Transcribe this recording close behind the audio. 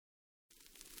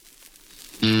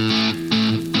Welcome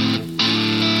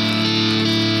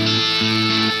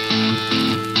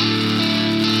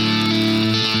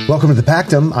to the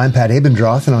Pactum. I'm Pat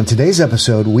Abendroth, and on today's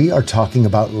episode, we are talking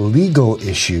about legal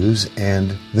issues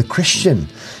and the Christian,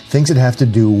 things that have to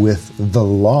do with the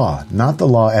law, not the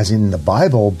law as in the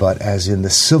Bible, but as in the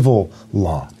civil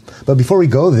law. But before we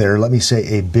go there, let me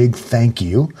say a big thank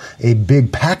you, a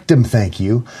big Pactum thank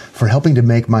you for helping to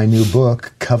make my new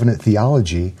book, Covenant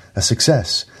Theology, a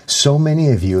success. So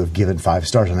many of you have given 5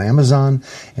 stars on Amazon,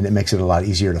 and it makes it a lot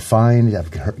easier to find.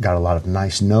 I've got a lot of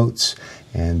nice notes,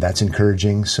 and that's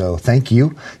encouraging. So thank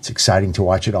you. It's exciting to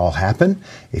watch it all happen.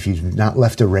 If you've not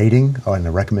left a rating or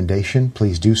a recommendation,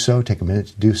 please do so. Take a minute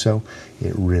to do so.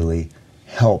 It really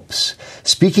helps.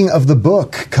 Speaking of the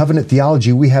book, Covenant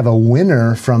Theology, we have a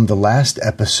winner from the last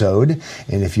episode.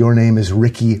 And if your name is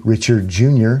Ricky Richard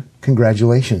Jr.,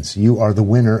 congratulations. You are the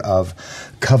winner of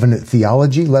Covenant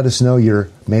Theology. Let us know your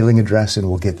mailing address and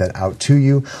we'll get that out to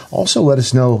you. Also, let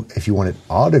us know if you want it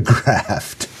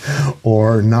autographed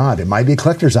or not. It might be a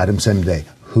collector's item someday.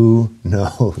 Who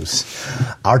knows?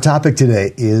 Our topic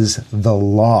today is the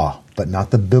law, but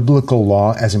not the biblical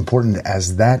law, as important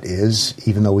as that is,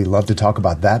 even though we love to talk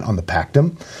about that on the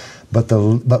Pactum. But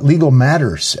legal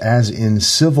matters, as in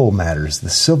civil matters, the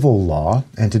civil law.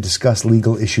 And to discuss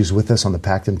legal issues with us on the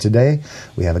Pactum today,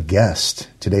 we have a guest.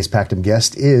 Today's Pactum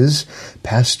guest is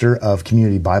pastor of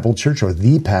Community Bible Church, or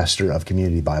the pastor of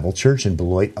Community Bible Church in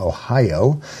Beloit,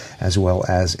 Ohio, as well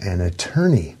as an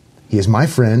attorney. He is my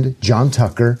friend, John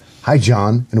Tucker. Hi,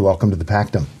 John, and welcome to the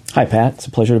Pactum. Hi, Pat. It's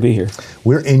a pleasure to be here.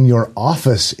 We're in your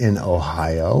office in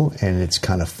Ohio, and it's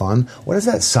kind of fun. What does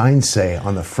that sign say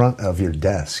on the front of your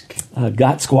desk?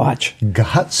 Got Squatch.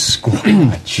 Got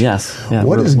Squatch. Yes. Yeah,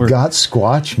 what does Got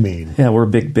Squatch mean? Yeah, we're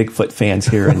big Bigfoot fans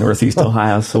here in Northeast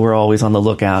Ohio, so we're always on the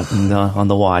lookout and on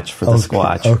the watch for the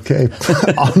Squatch. Okay,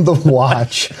 on the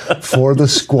watch for the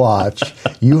Squatch.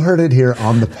 You heard it here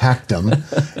on the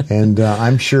Pactum, and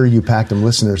I'm sure you Pactum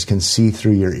listeners can see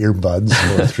through your earbuds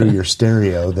or through your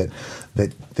stereo that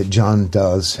John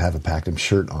does have a Pactum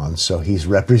shirt on, so he's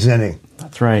representing.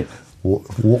 That's right.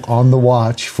 On the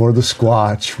watch for the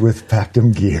Squatch with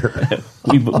Pactum gear.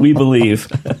 we believe.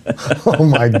 Oh,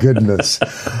 my goodness.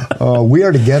 We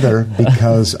are together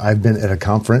because I've been at a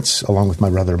conference along with my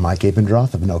brother Mike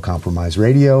Abendroth of No Compromise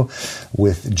Radio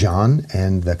with John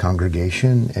and the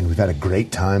congregation, and we've had a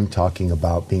great time talking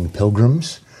about being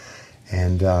pilgrims.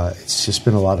 And it's just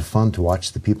been a lot of fun to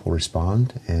watch the people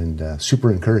respond, and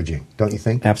super encouraging, don't you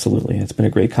think? Absolutely. It's been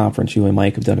a great conference. You and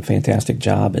Mike have done a fantastic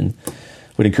job, and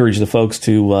would encourage the folks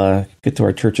to get to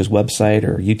our church's website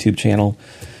or YouTube channel,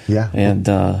 and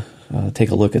take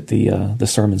a look at the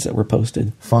sermons that were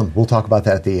posted. Fun. We'll talk about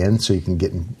that at the end, so you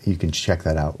can check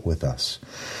that out with us.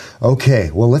 Okay,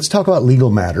 well, let's talk about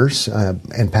legal matters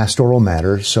and pastoral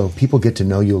matters, so people get to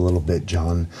know you a little bit,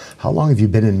 John. How long have you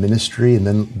been in ministry? And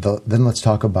then let's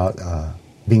talk about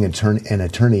being an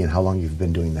attorney and how long you've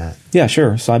been doing that. Yeah,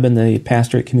 sure. So I've been the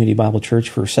pastor at Community Bible Church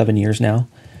for 7 years now.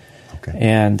 Okay.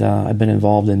 And I've been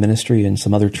involved in ministry in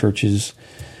some other churches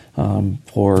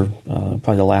for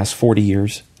probably the last 40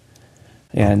 years.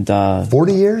 And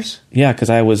 40 years? Yeah,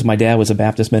 because my dad was a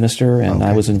Baptist minister, and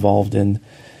I was involved in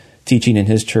teaching in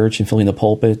his church and filling the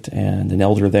pulpit, and an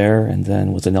elder there, and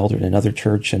then was an elder in another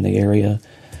church in the area,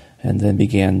 and then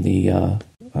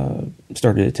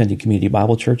started attending Community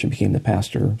Bible Church and became the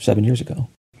pastor 7 years ago.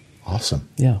 Awesome.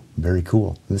 Yeah. Very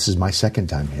cool. This is my second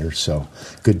time here, so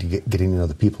good to getting to know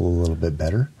the people a little bit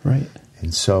better. Right.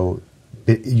 And so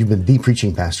you've been the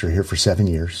preaching pastor here for 7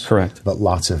 years. Correct. But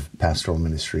lots of pastoral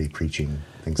ministry, preaching,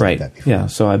 things right. like that before. Yeah.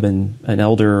 So I've been an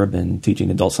elder. I've been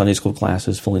teaching adult Sunday school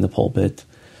classes, filling the pulpit,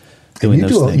 doing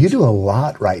those things. You do a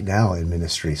lot right now in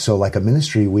ministry. So like a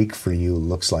ministry week for you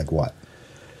looks like what?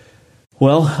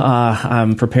 Well,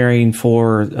 I'm preparing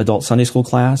for adult Sunday school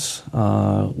class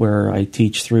where I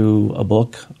teach through a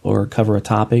book or cover a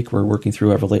topic. We're working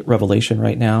through Revelation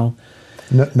right now.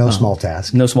 No small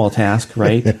task. No small task,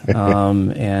 right?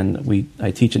 And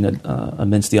I teach in a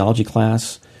men's theology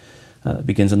class. It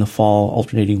begins in the fall,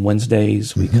 alternating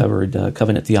Wednesdays. We covered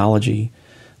Covenant Theology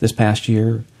this past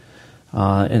year.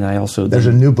 And I also... There's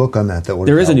a new book on that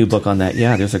There is a new book on that,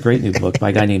 yeah. There's a great new book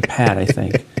by a guy named Pat, I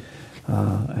think.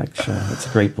 Actually, it's a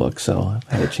great book, so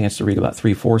I had a chance to read about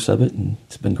 3/4 of it, and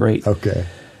it's been great. Okay.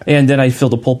 And then I fill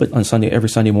the pulpit on every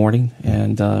Sunday morning,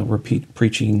 and we're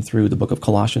preaching through the book of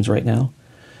Colossians right now.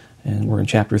 And we're in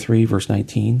chapter 3, verse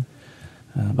 19,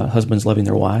 about husbands loving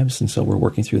their wives. And so we're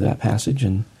working through that passage.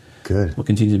 And Good. we'll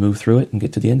continue to move through it and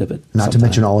get to the end of it. Not to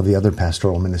mention all of the other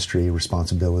pastoral ministry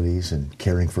responsibilities and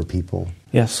caring for people.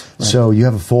 Yes. Right. So you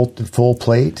have a full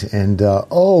plate. And,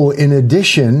 in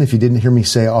addition, if you didn't hear me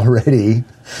say already,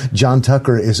 John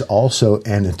Tucker is also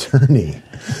an attorney.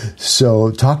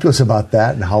 So talk to us about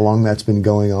that and how long that's been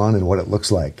going on and what it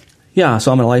looks like. Yeah,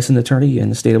 so I'm a licensed attorney in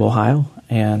the state of Ohio,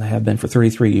 and I have been for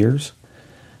 33 years.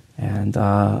 And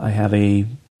I have a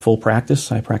full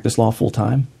practice. I practice law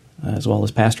full-time, as well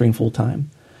as pastoring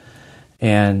full-time.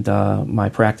 And my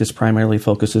practice primarily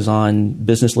focuses on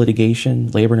business litigation,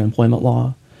 labor and employment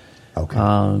law. Okay.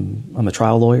 I'm a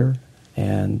trial lawyer,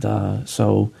 and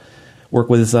so work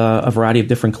with a variety of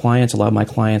different clients. A lot of my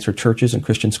clients are churches and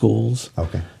Christian schools,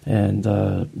 okay, and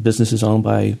businesses owned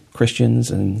by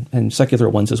Christians and secular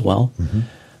ones as well. Mm-hmm.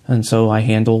 And so I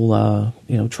handle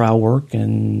trial work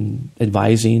and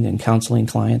advising and counseling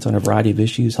clients on a variety of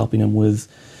issues, helping them with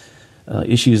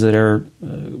issues that are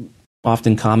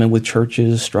often common with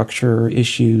churches, structure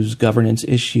issues, governance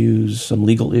issues, some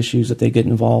legal issues that they get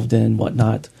involved in,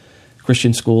 whatnot.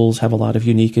 Christian schools have a lot of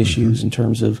unique issues mm-hmm. in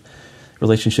terms of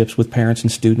relationships with parents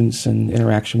and students and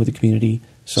interaction with the community.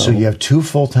 So you have 2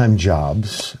 full-time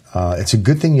jobs. It's a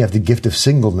good thing you have the gift of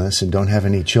singleness and don't have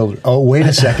any children. Oh, wait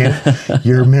a second.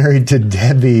 You're married to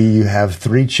Debbie. You have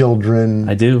 3 children.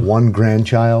 I do. 1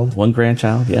 grandchild. 1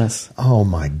 grandchild, yes. Oh,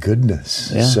 my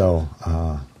goodness. Yeah. So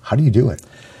how do you do it?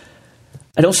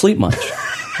 I don't sleep much.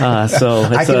 So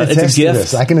I can it's attest a gift. To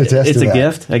this. I can attest it's to a that.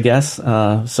 gift, I guess.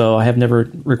 So I have never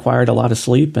required a lot of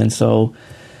sleep, and so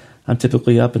I'm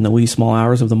typically up in the wee small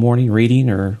hours of the morning reading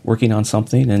or working on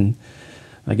something, and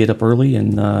I get up early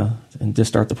and just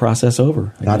start the process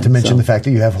over. Not to mention the fact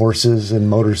that you have horses and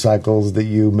motorcycles that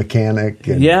you mechanic.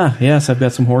 And yes, I've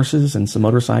got some horses and some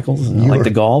motorcycles, and I like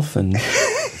to golf, and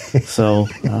so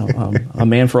I'm a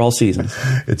man for all seasons.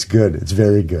 It's good. It's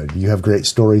very good. You have great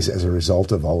stories as a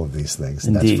result of all of these things.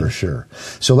 Indeed. That's for sure.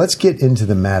 So let's get into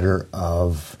the matter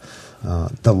of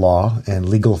the law and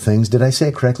legal things. Did I say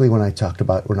it correctly when I talked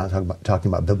about, we're not talking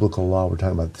about biblical law, we're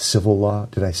talking about the civil law?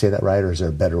 Did I say that right, or is there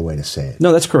a better way to say it?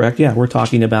 No, that's correct. Yeah, we're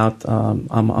talking about,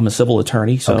 I'm a civil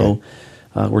attorney, so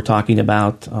we're talking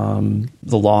about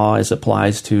the law as it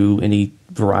applies to any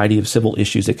variety of civil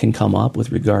issues that can come up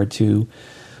with regard to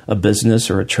a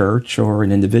business or a church or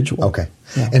an individual. Okay.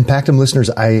 Yeah. And Pactum listeners,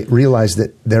 I realize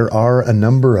that there are a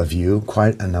number of you,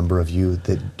 quite a number of you,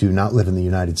 that do not live in the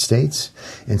United States.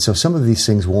 And so some of these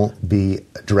things won't be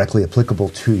directly applicable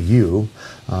to you,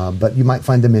 but you might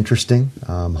find them interesting.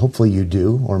 Hopefully you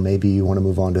do, or maybe you want to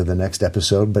move on to the next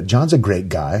episode. But John's a great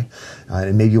guy,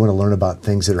 and maybe you want to learn about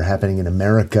things that are happening in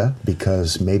America,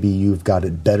 because maybe you've got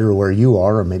it better where you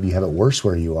are, or maybe you have it worse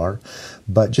where you are.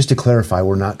 But just to clarify,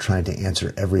 we're not trying to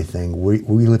answer everything.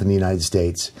 We live in the United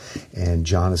States, and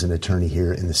John is an attorney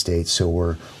here in the States, so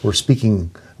we're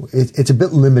speaking. It's a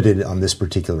bit limited on this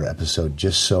particular episode,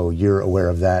 just so you're aware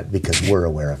of that, because we're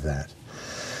aware of that.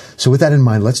 So with that in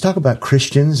mind, let's talk about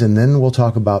Christians, and then we'll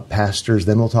talk about pastors,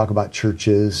 then we'll talk about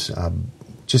churches,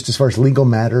 just as far as legal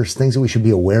matters, things that we should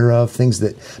be aware of, things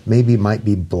that maybe might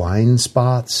be blind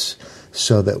spots,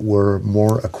 so that we're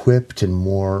more equipped and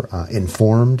more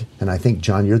informed. And I think,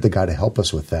 John, you're the guy to help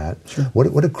us with that. Sure.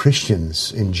 What do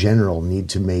Christians in general need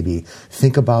to maybe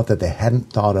think about that they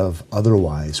hadn't thought of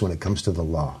otherwise when it comes to the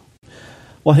law?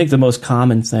 Well, I think the most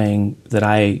common thing that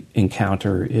I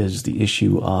encounter is the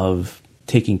issue of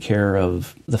taking care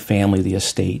of the family, the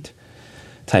estate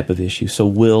type of issue. So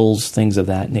wills, things of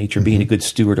that nature, mm-hmm. being a good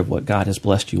steward of what God has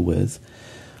blessed you with.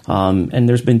 And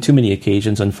there's been too many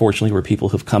occasions, unfortunately, where people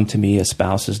have come to me, a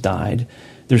spouse has died.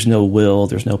 There's no will,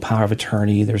 there's no power of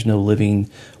attorney, there's no living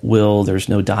will, there's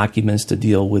no documents to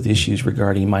deal with issues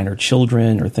regarding minor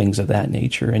children or things of that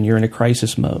nature, and you're in a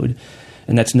crisis mode.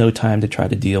 And that's no time to try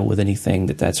to deal with anything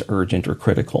that's urgent or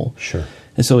critical. Sure.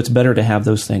 And so it's better to have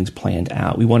those things planned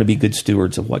out. We want to be good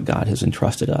stewards of what God has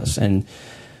entrusted us. And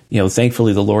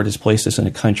thankfully, the Lord has placed us in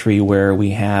a country where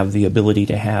we have the ability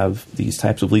to have these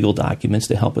types of legal documents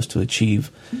to help us to achieve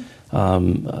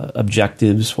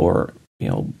objectives for,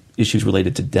 issues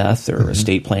related to death or mm-hmm.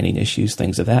 estate planning issues,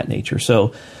 things of that nature.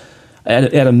 So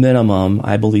at a minimum,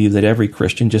 I believe that every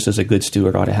Christian, just as a good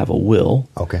steward, ought to have a will,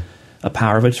 a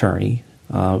power of attorney,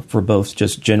 for both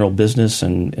just general business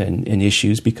and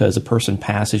issues, because a person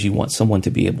passes, you want someone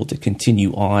to be able to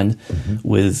continue on mm-hmm.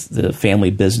 with the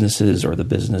family businesses or the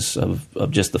business of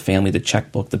just the family, the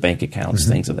checkbook, the bank accounts,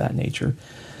 mm-hmm. things of that nature.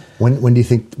 When do you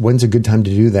think, when's a good time to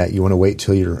do that? You want to wait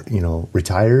till you're,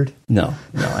 retired? No,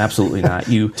 absolutely not.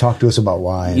 You talk to us about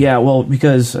why. Yeah, well,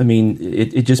 because,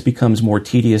 it just becomes more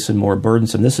tedious and more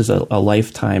burdensome. This is a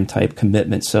lifetime type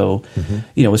commitment. So,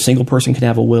 mm-hmm. A single person can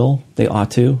have a will. They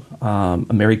ought to. A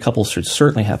married couple should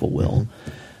certainly have a will.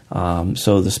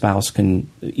 So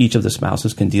each of the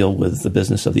spouses can deal with the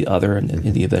business of the other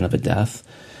in the event of a death.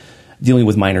 Dealing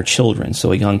with minor children.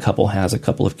 So a young couple has a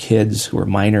couple of kids who are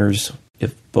minors.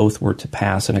 If both were to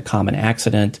pass in a common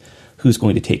accident, who's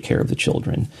going to take care of the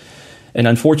children? And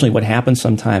unfortunately, what happens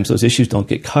sometimes, those issues don't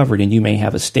get covered, and you may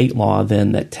have a state law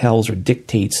then that tells or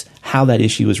dictates how that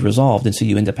issue is resolved. And so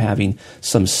you end up having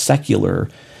some secular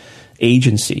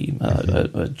agency,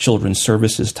 a children's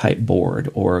services type board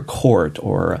or a court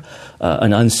or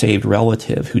an unsaved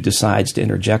relative who decides to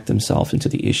interject themselves into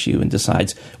the issue and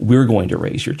decides, we're going to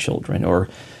raise your children, or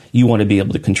you want to be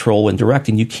able to control and direct,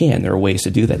 and you can. There are ways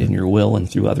to do that in your will and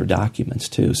through other documents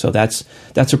too. So that's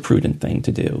a prudent thing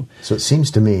to do. So it seems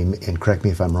to me, and correct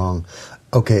me if I'm wrong,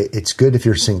 okay, it's good if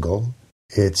you're single.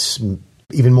 It's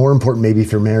even more important maybe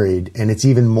if you're married, and it's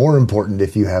even more important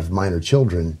if you have minor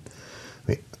children.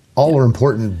 All are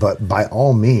important, but by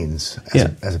all means,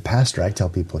 as a pastor, I tell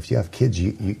people, if you have kids,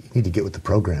 you need to get with the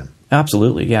program.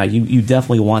 Absolutely, yeah. You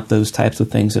definitely want those types of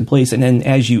things in place. And then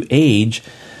as you age,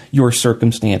 your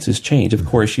circumstances change. Of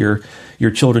course, your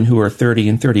children who are 30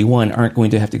 and 31 aren't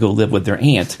going to have to go live with their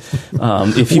aunt.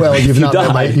 You've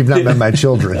not met my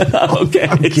children. Okay,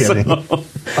 I'm kidding.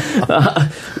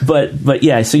 But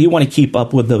yeah, so you want to keep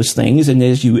up with those things, and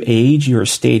as you age, your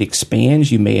estate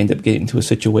expands. You may end up getting into a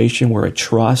situation where a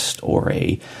trust or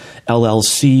a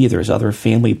LLC, there's other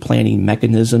family planning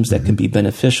mechanisms that can be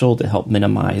beneficial to help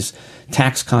minimize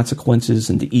tax consequences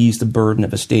and to ease the burden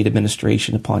of estate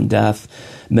administration upon death,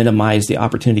 minimize the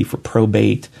opportunity for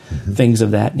probate, things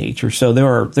of that nature. So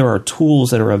there are tools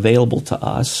that are available to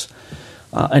us.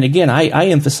 And again, I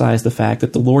emphasize the fact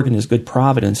that the Lord in His good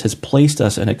providence has placed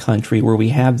us in a country where we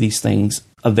have these things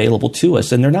available to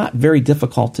us, and they're not very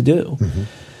difficult to do.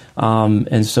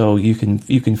 And so you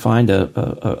can find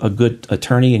a good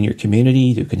attorney in your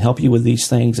community who can help you with these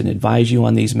things and advise you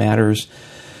on these matters.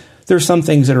 There's some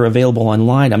things that are available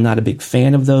online. I'm not a big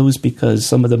fan of those because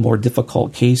some of the more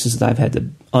difficult cases that I've had to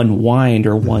unwind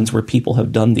are ones where people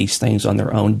have done these things on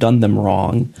their own, done them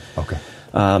wrong,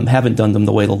 haven't done them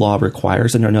the way the law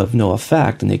requires, and are of no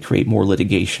effect, and they create more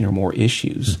litigation or more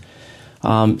issues.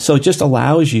 So it just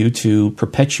allows you to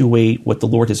perpetuate what the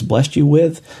Lord has blessed you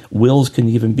with. Wills can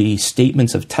even be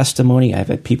statements of testimony. I've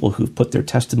had people who've put their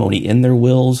testimony in their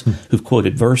wills, who've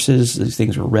quoted verses. These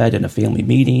things were read in a family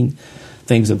meeting,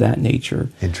 things of that nature.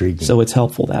 Intriguing. So it's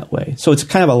helpful that way. So it's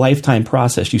kind of a lifetime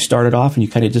process. You start it off and you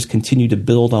kind of just continue to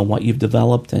build on what you've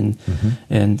developed and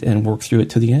work through it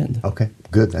to the end. Okay,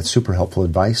 good. That's super helpful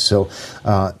advice. So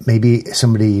maybe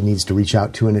somebody needs to reach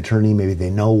out to an attorney. Maybe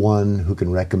they know one who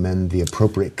can recommend the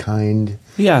appropriate kind.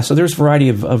 Yeah, so there's a variety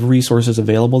of resources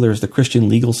available. There's the Christian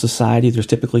Legal Society. There's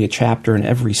typically a chapter in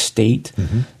every state.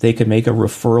 They can make a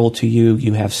referral to you.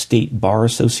 You have state bar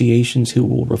associations who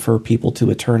will refer people to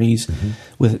attorneys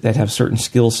that have certain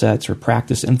skill sets or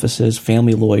practice emphasis,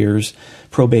 family lawyers,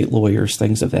 probate lawyers,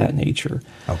 things of that nature.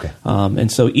 Okay.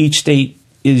 And so each state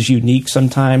is unique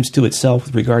sometimes to itself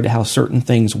with regard to how certain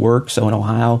things work. So in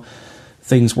Ohio,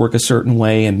 things work a certain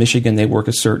way. In Michigan, they work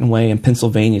a certain way. In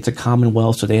Pennsylvania, it's a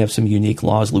Commonwealth, so they have some unique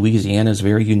laws. Louisiana is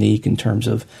very unique in terms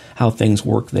of how things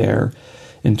work there,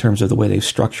 in terms of the way they've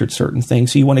structured certain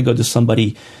things. So you want to go to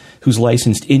somebody who's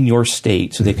licensed in your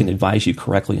state so they can advise you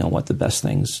correctly on what the best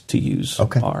things to use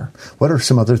are. What are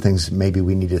some other things maybe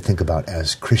we need to think about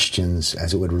as Christians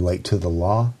as it would relate to the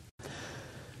law?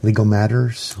 Legal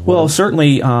matters? Well,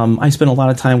 certainly I spend a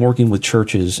lot of time working with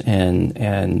churches,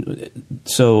 and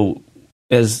so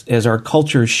as our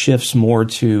culture shifts more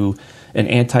to an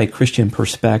anti-Christian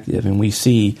perspective, and we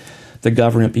see the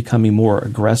government becoming more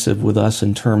aggressive with us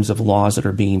in terms of laws that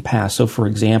are being passed. So, for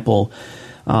example,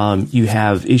 you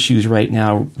have issues right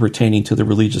now pertaining to the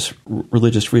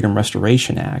Religious Freedom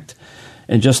Restoration Act.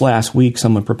 And just last week,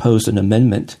 someone proposed an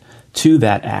amendment to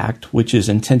that act, which is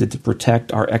intended to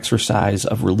protect our exercise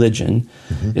of religion.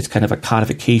 It's kind of a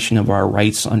codification of our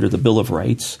rights under the Bill of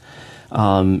Rights,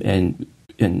 and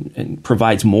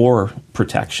provides more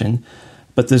protection.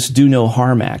 But this Do No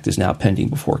Harm Act is now pending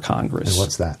before Congress. And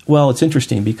what's that? Well, it's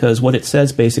interesting because what it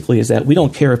says basically is that we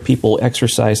don't care if people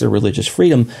exercise their religious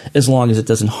freedom as long as it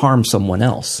doesn't harm someone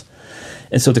else.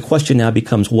 And so the question now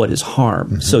becomes, what is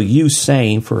harm? So you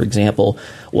saying, for example,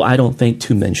 well, I don't think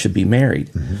two men should be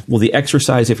married. Well, the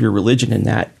exercise of your religion in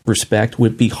that respect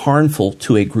would be harmful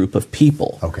to a group of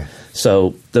people. Okay.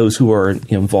 So those who are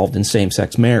involved in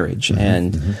same-sex marriage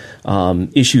and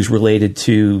issues related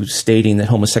to stating that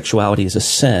homosexuality is a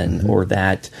sin or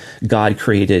that God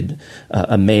created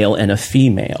a male and a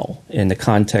female in the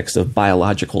context of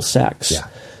biological sex.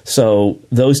 So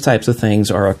those types of things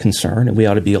are a concern, and we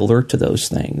ought to be alert to those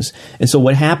things. And so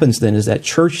what happens then is that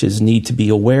churches need to be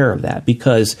aware of that,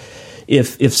 because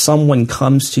if someone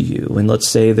comes to you and let's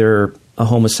say they're a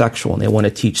homosexual and they want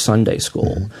to teach Sunday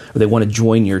school, or they want to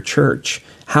join your church,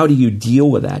 how do you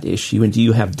deal with that issue? And do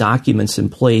you have documents in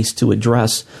place to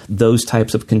address those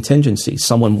types of contingencies?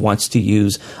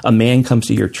 A man comes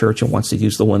to your church and wants to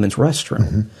use the women's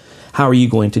restroom. How are you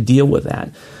going to deal with that?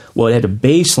 Well, at a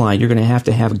baseline, you're going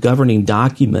to have governing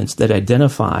documents that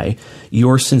identify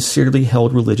your sincerely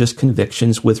held religious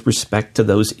convictions with respect to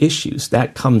those issues.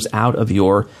 That comes out of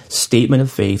your statement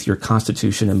of faith, your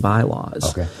constitution and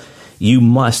bylaws. Okay. You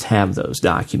must have those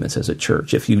documents as a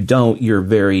church. If you don't, you're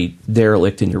very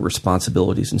derelict in your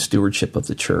responsibilities and stewardship of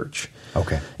the church.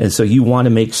 Okay. And so you want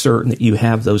to make certain that you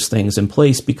have those things in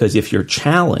place, because if you're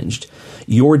challenged,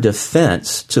 your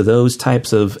defense to those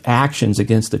types of actions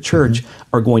against the church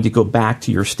are going to go back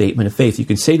to your statement of faith. You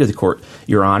can say to the court,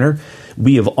 Your Honor,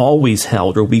 we have always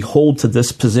held, or we hold to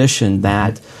this position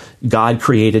that God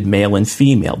created male and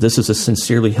female. This is a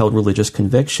sincerely held religious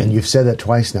conviction. And you've said that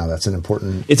twice now. That's an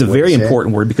important It's a very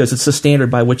important word, because it's the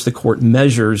standard by which the court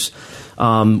measures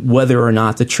whether or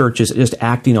not the church is just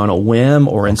acting on a whim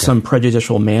or in some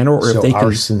prejudicial manner, or so if they our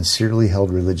can sincerely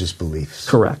held religious beliefs.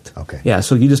 Correct. Okay. Yeah.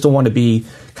 So you just don't want to be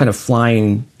kind of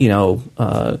flying,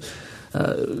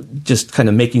 just kind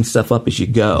of making stuff up as you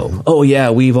go. Oh yeah,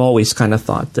 we've always kind of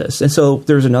thought this. And so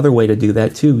there's another way to do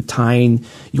that too. Tying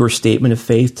your statement of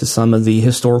faith to some of the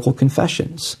historical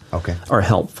confessions are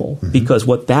helpful, because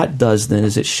what that does then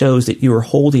is it shows that you are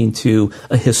holding to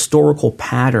a historical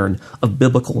pattern of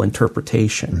biblical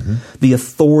interpretation, the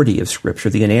authority of Scripture,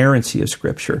 the inerrancy of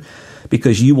Scripture.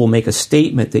 Because you will make a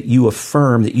statement that you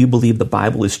affirm that you believe the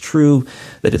Bible is true,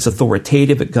 that it's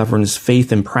authoritative, it governs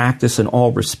faith and practice in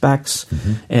all respects,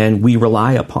 and we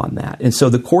rely upon that. And so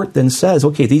the court then says,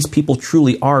 okay, these people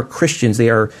truly are Christians. They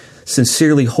are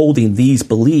sincerely holding these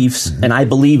beliefs, and I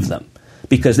believe them,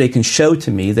 because they can show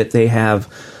to me that they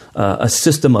have a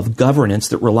system of governance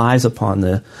that relies upon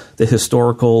the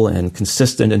historical and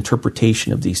consistent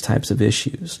interpretation of these types of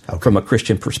issues from a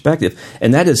Christian perspective.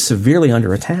 And that is severely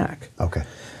under attack. Okay.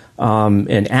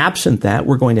 And absent that,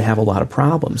 we're going to have a lot of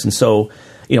problems. And so,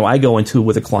 I go into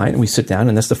with a client and we sit down,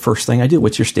 and that's the first thing I do.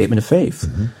 What's your statement of faith?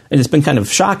 And it's been kind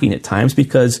of shocking at times,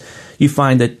 because you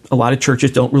find that a lot of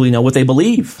churches don't really know what they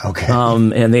believe. Okay.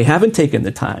 And they haven't taken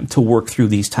the time to work through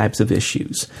these types of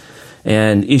issues.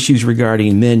 And issues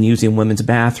regarding men using women's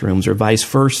bathrooms or vice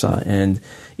versa, and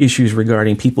issues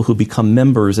regarding people who become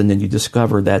members and then you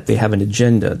discover that they have an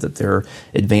agenda, that they're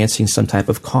advancing some type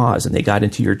of cause, and they got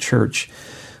into your church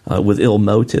with ill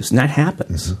motives. And that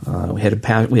happens. We had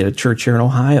a church here in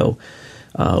Ohio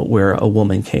where a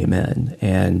woman came in,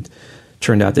 and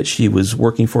turned out that she was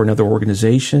working for another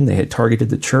organization. They had targeted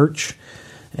the church.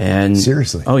 And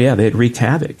seriously? Oh, yeah, they had wreaked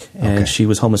havoc. And she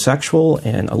was homosexual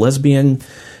and a lesbian.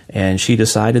 And she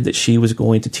decided that she was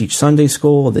going to teach Sunday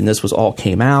school. And then this all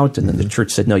came out. And then the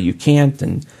church said, no, you can't,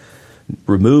 and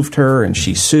removed her. And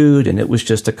she sued. And it was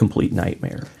just a complete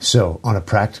nightmare. So on a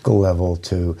practical level,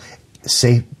 to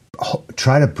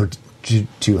try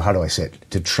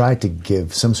to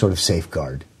give some sort of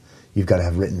safeguard, you've got to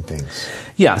have written things.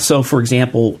 Yeah. So, for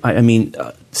example,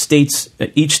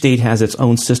 each state has its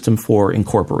own system for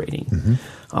incorporating.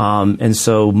 And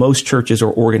so most churches are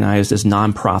organized as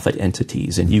nonprofit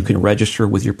entities, and you can register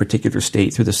with your particular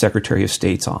state through the Secretary of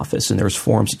State's office, and there's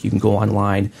forms that you can go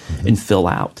online and fill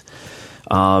out.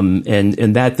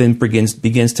 And that then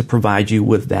begins to provide you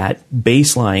with that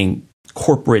baseline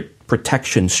corporate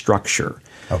protection structure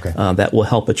that will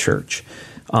help a church.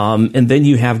 And then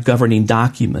you have governing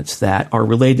documents that are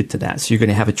related to that. So you're going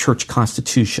to have a church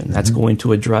constitution that's going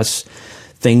to address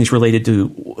things related to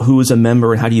who is a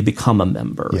member and how do you become a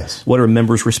member. Yes. What are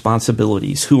members'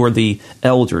 responsibilities? Who are the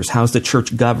elders? How's the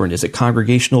church governed? Is it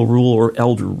congregational rule or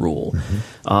elder rule?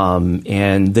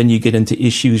 And then you get into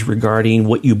issues regarding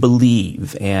what you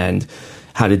believe and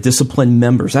how to discipline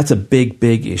members. That's a big,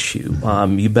 big issue.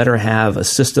 You better have a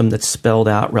system that's spelled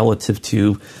out relative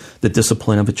to the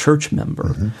discipline of a church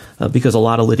member, because a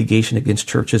lot of litigation against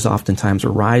churches oftentimes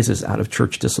arises out of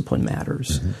church discipline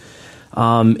matters.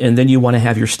 And then you want to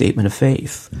have your statement of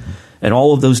faith. And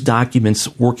all of those documents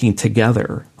working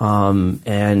together,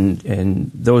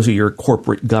 and those are your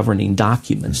corporate governing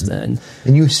documents. Then,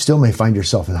 and you still may find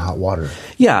yourself in hot water.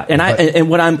 Yeah,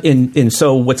 and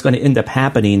so what's going to end up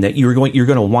happening that you're going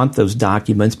to want those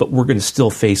documents, but we're going to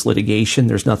still face litigation.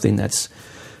 There's nothing that's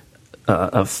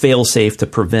a fail-safe to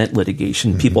prevent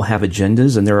litigation. People have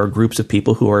agendas, and there are groups of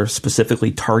people who are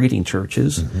specifically targeting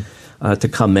churches. to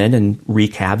come in and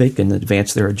wreak havoc and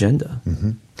advance their agenda.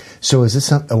 Mm-hmm. So is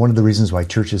this one of the reasons why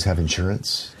churches have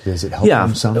insurance? Does it help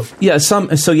them some? Yeah,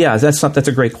 that's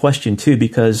a great question too,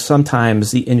 because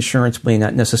sometimes the insurance may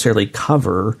not necessarily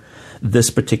cover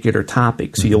this particular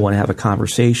topic. So you'll want to have a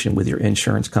conversation with your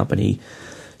insurance company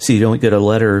so you don't get a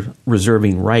letter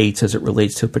reserving rights as it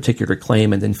relates to a particular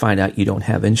claim and then find out you don't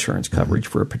have insurance coverage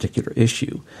for a particular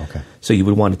issue. Okay. So you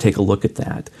would want to take a look at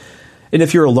that. And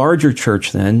if you're a larger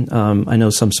church, then I know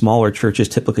some smaller churches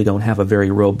typically don't have a very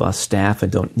robust staff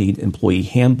and don't need employee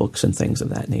handbooks and things of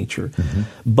that nature. Mm-hmm.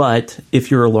 But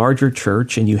if you're a larger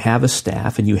church and you have a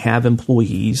staff and you have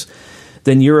employees,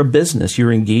 then you're a business.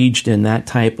 You're engaged in that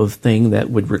type of thing that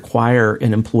would require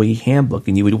an employee handbook.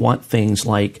 And you would want things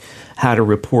like how to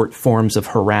report forms of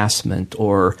harassment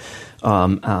or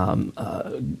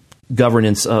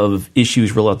governance of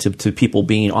issues relative to people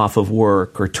being off of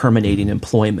work or terminating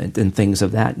employment and things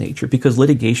of that nature, because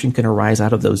litigation can arise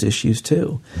out of those issues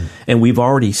too. Mm-hmm. And we've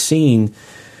already seen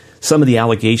some of the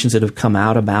allegations that have come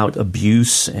out about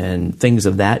abuse and things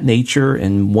of that nature.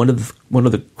 And one of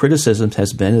the criticisms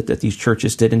has been that these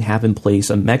churches didn't have in place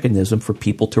a mechanism for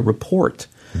people to report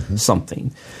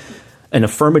something. An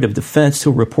affirmative defense to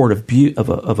a report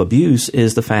of abuse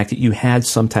is the fact that you had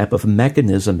some type of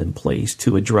mechanism in place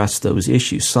to address those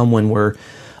issues. Someone where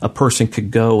a person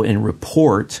could go and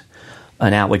report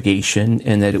an allegation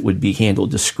and that it would be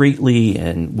handled discreetly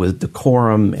and with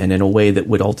decorum and in a way that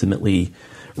would ultimately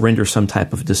render some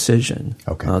type of decision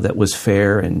that was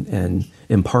fair and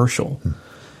impartial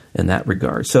in that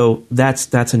regard. So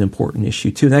that's an important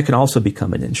issue too. That can also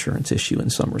become an insurance issue in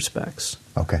some respects.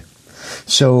 Okay.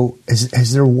 So,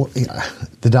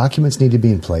 the documents need to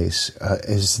be in place.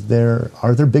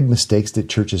 Are there big mistakes that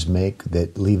churches make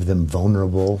that leave them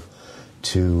vulnerable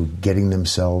to getting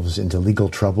themselves into legal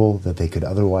trouble that they could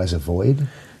otherwise avoid?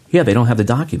 Yeah, they don't have the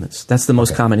documents. That's the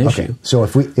most common issue. Okay. So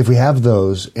if we have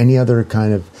those, any other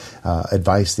kind of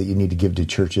advice that you need to give to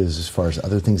churches as far as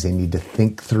other things they need to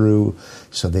think through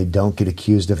so they don't get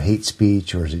accused of hate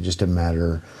speech, or is it just a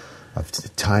matter of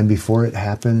time before it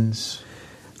happens?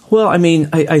 Well, I mean,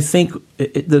 I think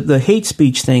the hate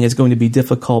speech thing is going to be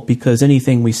difficult because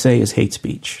anything we say is hate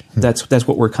speech. That's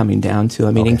what we're coming down to.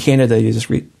 I mean, in Canada, they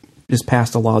just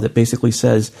passed a law that basically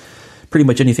says pretty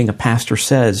much anything a pastor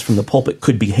says from the pulpit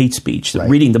could be hate speech. Right.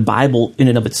 Reading the Bible in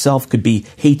and of itself could be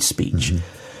hate speech.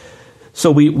 Mm-hmm. So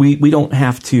we don't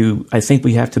have to, I think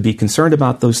we have to be concerned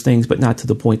about those things, but not to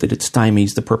the point that it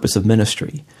stymies the purpose of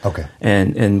ministry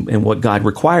and what God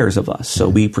requires of us. So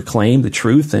we proclaim the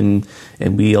truth and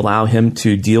we allow him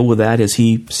to deal with that as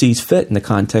he sees fit in the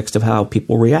context of how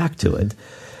people react to it.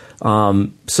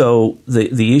 So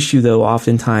the issue, though,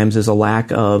 oftentimes is a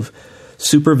lack of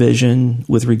supervision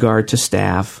with regard to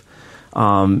staff,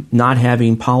 not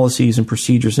having policies and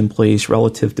procedures in place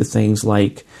relative to things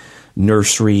like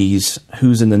nurseries,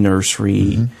 who's in the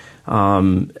nursery,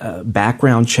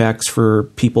 background checks for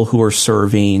people who are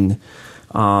serving,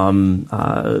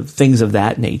 things of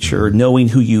that nature, knowing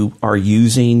who you are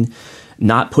using,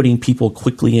 not putting people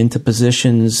quickly into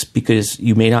positions because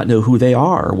you may not know who they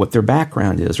are, or what their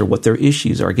background is, or what their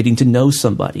issues are, getting to know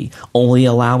somebody, only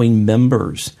allowing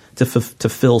members to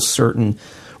fill certain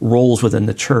roles within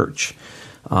the church.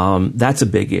 That's a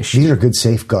big issue. These are good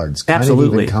safeguards. Absolutely.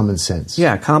 Kind of even common sense.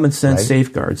 Yeah, common sense, right?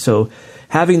 Safeguards. So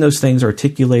having those things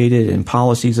articulated and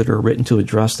policies that are written to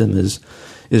address them is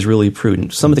really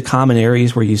prudent. Some of the common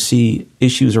areas where you see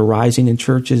issues arising in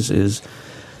churches is,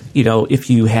 if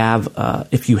you have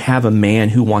a man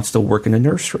who wants to work in a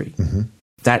nursery,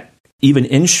 that even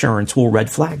insurance will red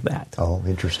flag that. Oh,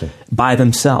 interesting. By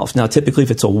themselves. Now, typically,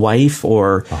 if it's a wife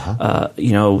or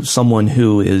someone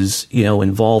who is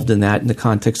involved in that in the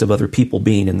context of other people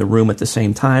being in the room at the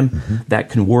same time, that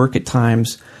can work at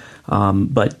times.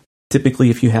 But typically,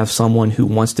 if you have someone who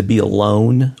wants to be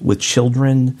alone with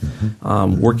children,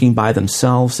 working by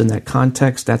themselves in that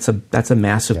context, that's a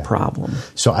massive problem.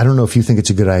 So I don't know if you think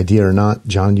it's a good idea or not,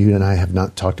 John. You and I have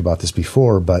not talked about this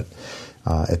before, but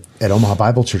at Omaha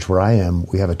Bible Church, where I am,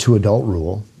 we have a 2-adult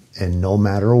rule, and no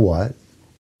matter what,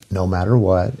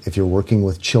 if you're working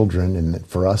with children, and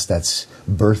for us that's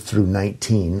birth through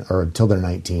 19 or until they're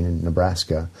 19 in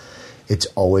Nebraska, it's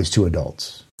always 2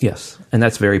 adults. Yes, and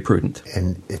that's very prudent.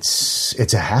 And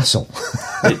it's a hassle.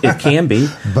 It can be,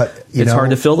 but it's hard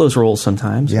to fill those roles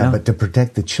sometimes. Yeah, but to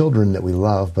protect the children that we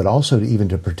love, but also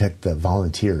to protect the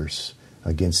volunteers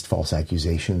against false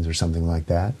accusations or something like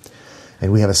that.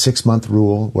 And we have a 6-month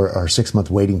rule, where our 6-month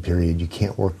waiting period, you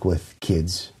can't work with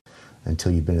kids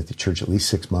until you've been at the church at least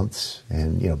 6 months,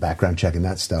 and background check and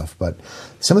that stuff. But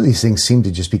some of these things seem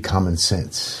to just be common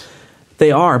sense.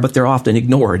 They are, but they're often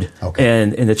ignored. Okay.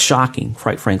 And it's shocking,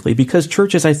 quite frankly, because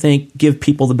churches, I think, give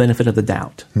people the benefit of the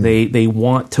doubt. They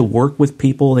want to work with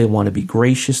people. They want to be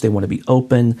gracious. They want to be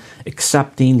open,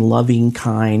 accepting, loving,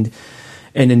 kind.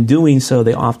 And in doing so,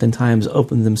 they oftentimes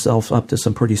open themselves up to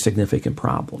some pretty significant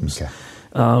problems. Okay.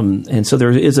 And so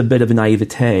there is a bit of a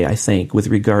naivete, I think, with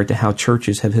regard to how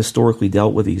churches have historically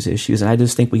dealt with these issues. And I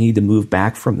just think we need to move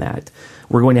back from that.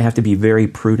 We're going to have to be very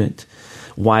prudent,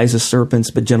 wise as serpents,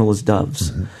 but gentle as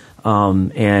doves.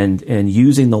 And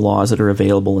using the laws that are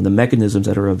available and the mechanisms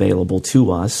that are available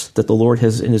to us that the Lord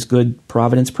has, in His good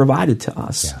providence, provided to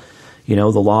us. The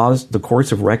laws, the courts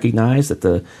have recognized that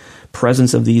the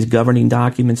presence of these governing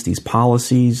documents, these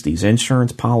policies, these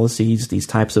insurance policies, these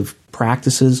types of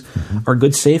practices are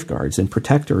good safeguards and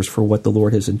protectors for what the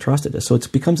Lord has entrusted us. So it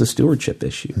becomes a stewardship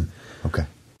issue. Okay,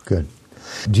 good.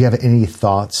 Do you have any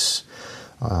thoughts,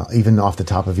 even off the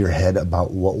top of your head,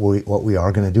 about what we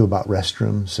are going to do about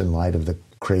restrooms in light of the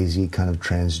crazy kind of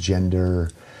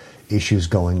transgender issues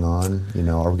going on?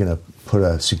 Are we going to put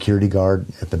a security guard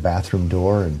at the bathroom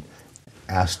door and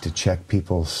ask to check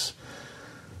people's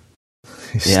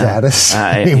status?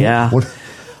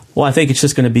 Well, I think it's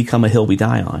just going to become a hill we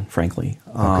die on, frankly.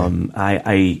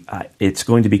 It's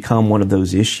going to become one of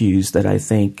those issues that I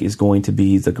think is going to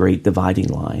be the great dividing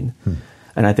line.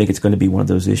 And I think it's going to be one of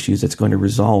those issues that's going to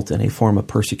result in a form of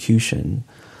persecution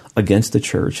against the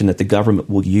church, and that the government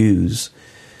will use,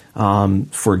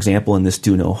 for example, in this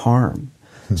do no harm.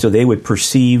 So they would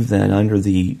perceive then, under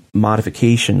the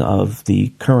modification of the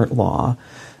current law,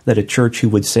 that a church who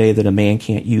would say that a man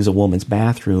can't use a woman's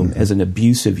bathroom as an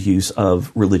abusive use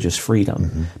of religious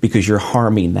freedom, because you're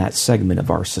harming that segment of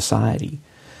our society.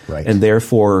 Right. And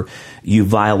therefore, you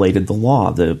violated the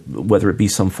law, whether it be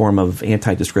some form of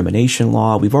anti-discrimination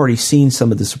law. We've already seen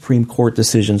some of the Supreme Court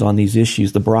decisions on these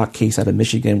issues. The Brock case out of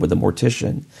Michigan with the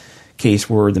mortician case,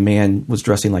 where the man was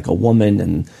dressing like a woman,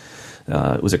 and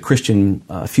it was a Christian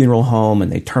funeral home,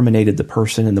 and they terminated the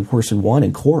person, and the person won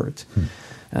in court.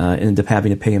 Ended up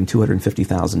having to pay him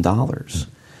 $250,000.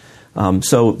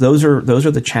 So those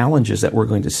are the challenges that we're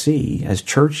going to see as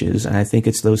churches, and I think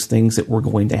it's those things that we're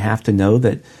going to have to know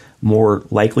that more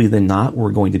likely than not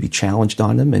we're going to be challenged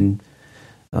on them, and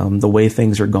the way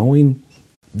things are going,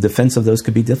 defense of those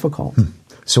could be difficult.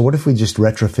 So what if we just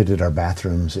retrofitted our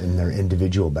bathrooms in their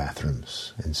individual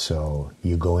bathrooms, and so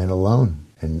you go in alone,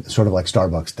 and sort of like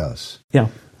Starbucks does? Yeah.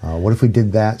 What if we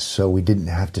did that so we didn't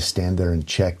have to stand there and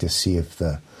check to see if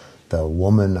the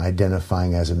woman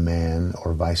identifying as a man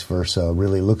or vice versa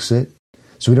really looks it?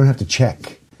 So we don't have to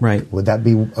check. Right. Would that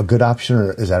be a good option,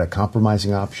 or is that a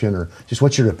compromising option, or just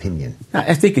what's your opinion?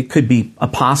 I think it could be a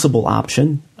possible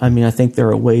option. I mean, I think there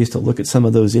are ways to look at some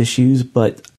of those issues,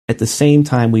 but at the same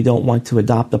time, we don't want to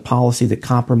adopt a policy that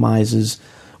compromises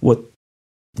what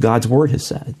God's Word has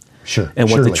said. Sure.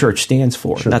 And what the church stands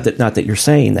for. Surely. Not that you're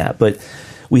saying that, but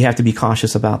we have to be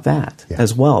cautious about that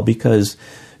as well, because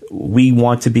we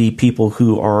want to be people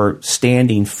who are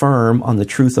standing firm on the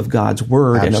truth of God's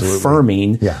Word. Absolutely. And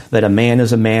affirming that a man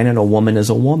is a man and a woman is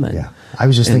a woman. Yeah, I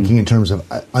was just thinking in terms of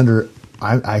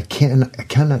I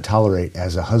cannot tolerate,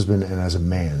 as a husband and as a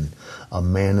man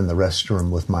in the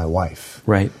restroom with my wife.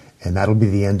 Right. And that'll be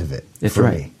the end of it for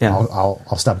me. Yeah.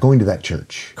 I'll stop going to that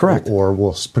church. Correct. Or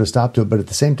we'll put a stop to it. But at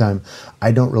the same time,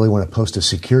 I don't really want to post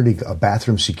a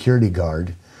bathroom security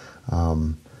guard,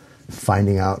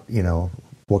 finding out,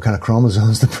 what kind of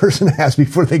chromosomes the person has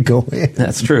before they go in.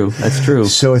 That's true.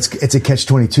 So it's a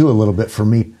catch-22 a little bit for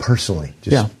me personally.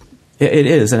 It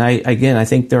is. And I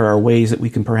think there are ways that we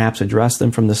can perhaps address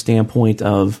them from the standpoint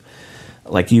of,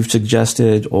 like you've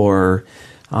suggested, or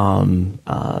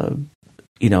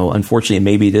unfortunately,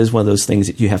 maybe it is one of those things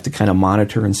that you have to kind of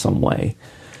monitor in some way.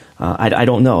 I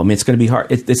don't know. I mean, it's going to be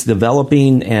hard. It's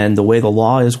developing, and the way the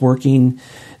law is working,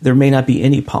 there may not be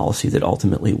any policy that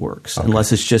ultimately works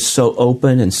unless it's just so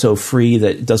open and so free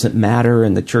that it doesn't matter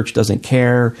and the church doesn't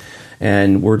care,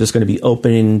 and we're just going to be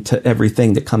open to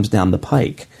everything that comes down the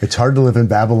pike. It's hard to live in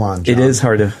Babylon, John. It is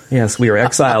hard to. Yes, we are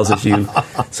exiles, as you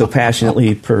so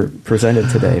passionately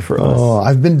presented today for us. Oh,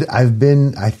 I've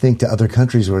been, I think, to other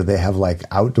countries where they have like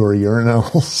outdoor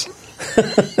urinals.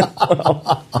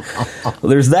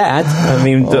 Well, there's that. I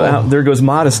mean, there goes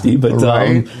modesty, but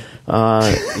right.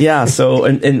 So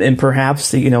and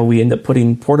perhaps we end up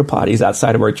putting porta potties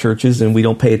outside of our churches, and we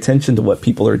don't pay attention to what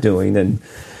people are doing and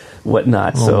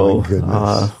whatnot. Oh, my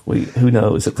goodness. Who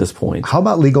knows at this point? How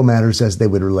about legal matters as they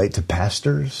would relate to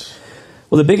pastors?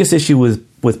 Well, the biggest issue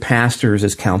with pastors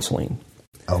is counseling.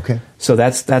 Okay. So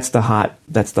that's the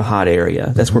hot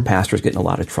area. That's where pastors get in a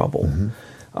lot of trouble. Mm-hmm.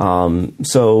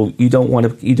 So you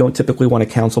don't typically want to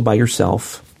counsel by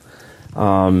yourself.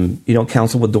 You don't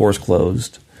counsel with doors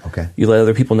closed. Okay. You let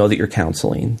other people know that you're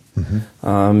counseling.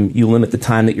 You limit the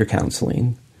time that you're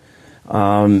counseling.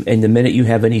 And the minute you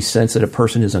have any sense that a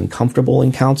person is uncomfortable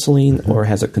in counseling or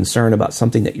has a concern about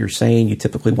something that you're saying, you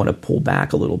typically want to pull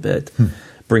back a little bit,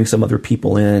 bring some other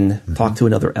people in, talk to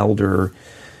another elder.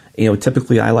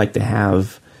 Typically I like to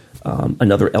have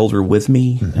another elder with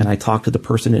me, and I talk to the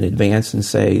person in advance and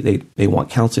say they want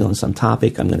counseling on some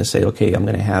topic. I'm going to say, okay, I'm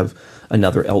going to have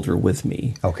another elder with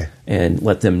me, and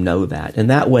let them know that. And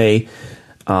that way,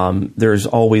 there's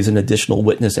always an additional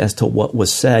witness as to what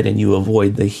was said, and you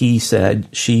avoid the he said,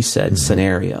 she said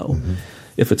scenario.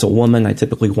 If it's a woman, I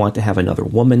typically want to have another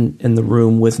woman in the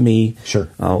room with me. Sure.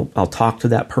 I'll talk to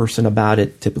that person about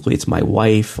it. Typically it's my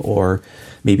wife or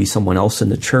maybe someone else in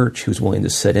the church who's willing to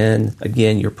sit in.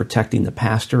 Again, you're protecting the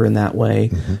pastor in that way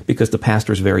because the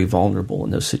pastor is very vulnerable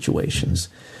in those situations.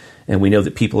 And we know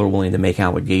that people are willing to make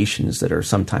allegations that are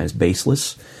sometimes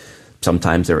baseless.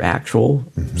 Sometimes they're actual.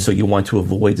 So you want to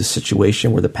avoid the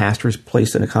situation where the pastor is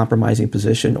placed in a compromising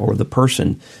position or the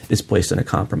person is placed in a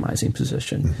compromising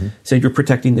position. So you're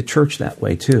protecting the church that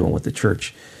way too, and what the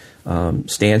church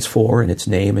stands for and its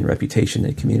name and reputation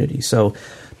in the community. So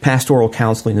pastoral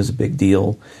counseling is a big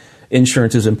deal.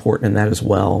 Insurance is important in that as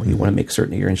well. You want to make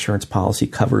certain that your insurance policy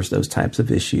covers those types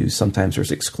of issues. Sometimes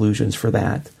there's exclusions for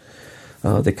that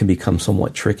that can become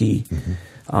somewhat tricky.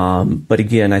 But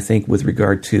again, I think with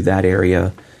regard to that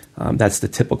area, that's the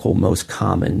typical, most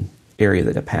common area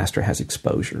that a pastor has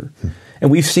exposure. And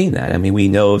we've seen that. I mean, we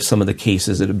know of some of the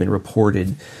cases that have been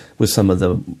reported with some of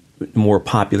the more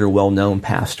popular, well-known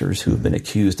pastors who have been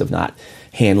accused of not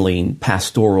handling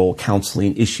pastoral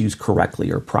counseling issues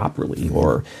correctly or properly,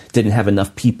 or didn't have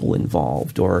enough people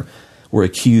involved, or were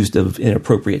accused of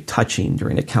inappropriate touching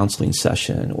during a counseling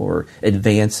session, or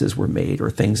advances were made,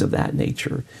 or things of that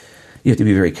nature. You have to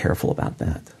be very careful about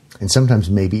that. And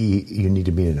sometimes maybe you need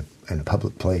to be in a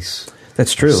public place.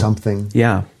 That's true. Something.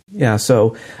 Yeah.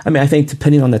 So, I mean, I think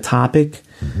depending on the topic,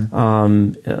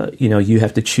 you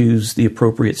have to choose the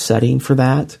appropriate setting for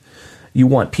that. You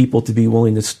want people to be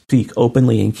willing to speak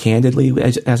openly and candidly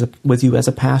with you as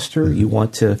a pastor. You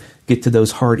want to get to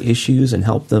those hard issues and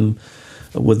help them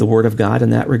with the Word of God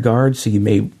in that regard. So you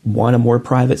may want a more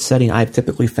private setting. I've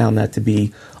typically found that to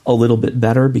be a little bit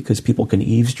better because people can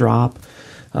eavesdrop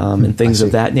and things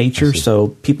of that nature. So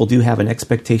people do have an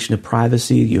expectation of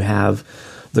privacy. You have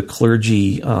the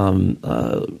clergy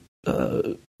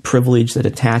privilege that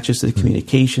attaches to the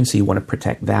communication, so you want to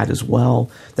protect that as well.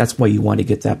 That's why you want to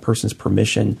get that person's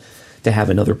permission to have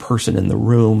another person in the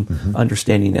room,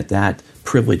 understanding that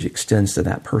privilege extends to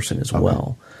that person as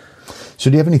well. So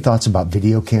do you have any thoughts about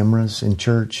video cameras in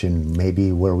church and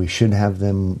maybe where we should have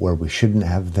them, where we shouldn't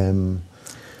have them?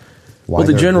 Well,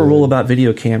 the general rule about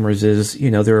video cameras is,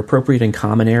 they're appropriate in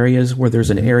common areas where there's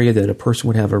an area that a person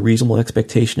would have a reasonable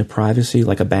expectation of privacy,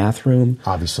 like a bathroom.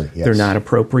 Obviously, yes. They're not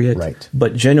appropriate. Right.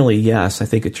 But generally, yes, I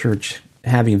think a church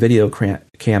having video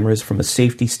cameras from a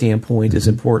safety standpoint is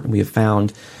important. We have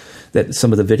found that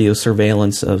some of the video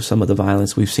surveillance of some of the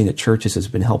violence we've seen at churches has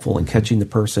been helpful in catching the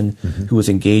person who was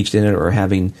engaged in it or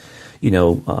having,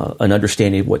 an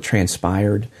understanding of what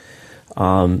transpired.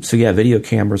 Video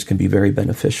cameras can be very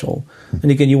beneficial.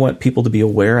 And again, you want people to be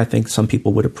aware. I think some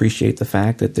people would appreciate the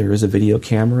fact that there is a video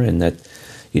camera and that,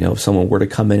 if someone were to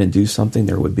come in and do something,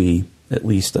 there would be at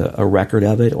least a record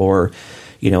of it. Or,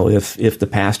 if the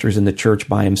pastor's in the church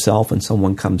by himself and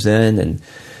someone comes in and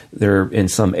they're in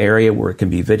some area where it can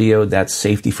be videoed, that's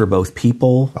safety for both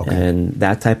people. And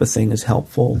that type of thing is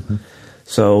helpful.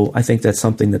 So I think that's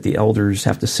something that the elders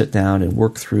have to sit down and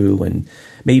work through, and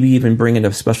maybe even bring in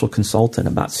a special consultant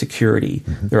about security.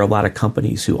 There are a lot of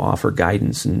companies who offer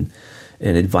guidance and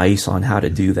advice on how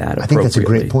to do that appropriately. I think that's a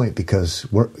great point because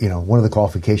one of the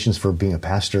qualifications for being a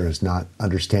pastor is not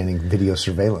understanding video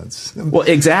surveillance. Well,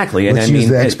 exactly, and use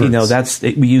the experts.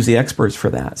 We use the experts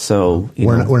for that. So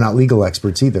we're not legal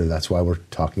experts either. That's why we're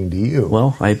talking to you.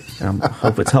 Well, I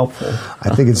hope it's helpful.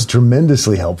 I think it's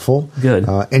tremendously helpful. Good.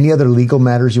 Any other legal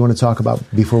matters you want to talk about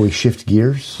before we shift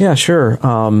gears? Yeah, sure.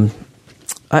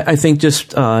 I think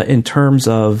just in terms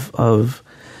of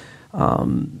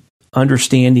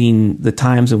understanding the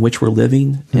times in which we're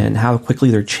living and how quickly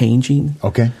they're changing,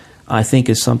 I think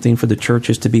is something for the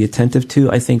churches to be attentive to.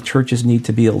 I think churches need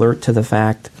to be alert to the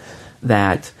fact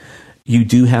that you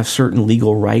do have certain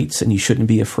legal rights and you shouldn't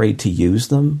be afraid to use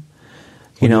them.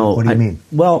 What do you mean?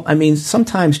 Well, I mean,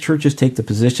 sometimes churches take the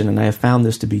position, and I have found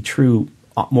this to be true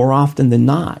more often than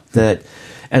not, that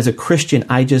as a Christian,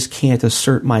 I just can't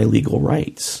assert my legal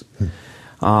rights.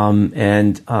 I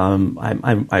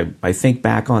think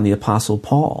back on the Apostle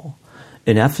Paul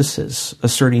in Ephesus,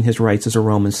 asserting his rights as a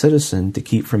Roman citizen to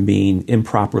keep from being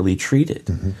improperly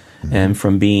treated and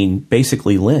from being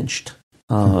basically lynched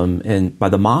and by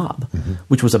the mob,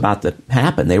 which was about to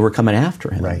happen. They were coming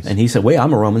after him. Right. And he said, wait,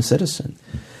 I'm a Roman citizen.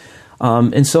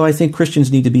 And so I think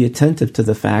Christians need to be attentive to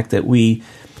the fact that we,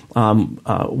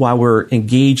 while we're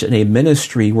engaged in a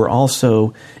ministry, we're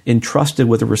also entrusted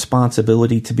with a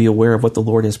responsibility to be aware of what the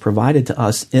Lord has provided to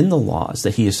us in the laws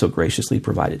that he has so graciously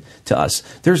provided to us.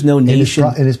 There's no nation...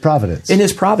 In his providence. In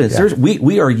his providence. Yeah.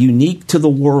 We are unique to the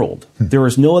world. There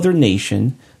is no other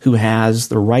nation who has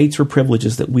the rights or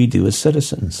privileges that we do as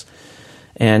citizens.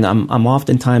 And I'm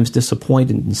oftentimes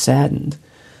disappointed and saddened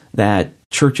that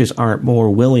churches aren't more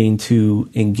willing to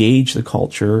engage the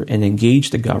culture and engage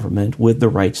the government with the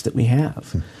rights that we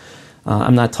have.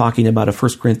 I'm not talking about a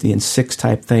 1 Corinthians 6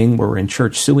 type thing where we're in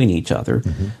church suing each other.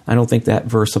 I don't think that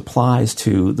verse applies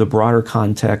to the broader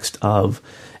context of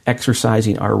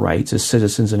exercising our rights as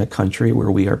citizens in a country where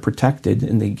we are protected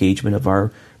in the engagement of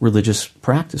our religious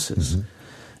practices.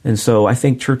 And so I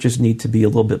think churches need to be a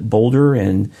little bit bolder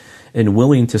and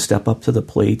willing to step up to the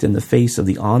plate in the face of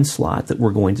the onslaught that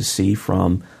we're going to see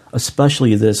from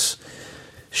especially this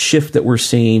shift that we're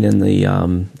seeing in the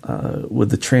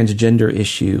with the transgender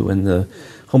issue and the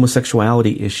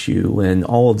homosexuality issue and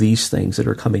all of these things that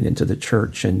are coming into the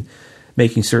church, and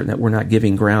making certain that we're not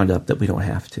giving ground up that we don't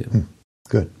have to.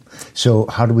 Good. So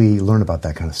how do we learn about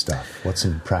that kind of stuff? What's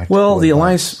in practice? Well, the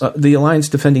Alliance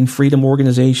Defending Freedom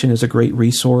organization is a great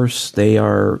resource.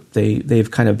 They've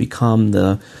kind of become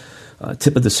the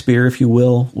tip of the spear, if you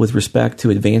will, with respect to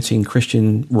advancing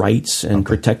Christian rights and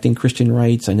protecting Christian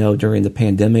rights. I know during the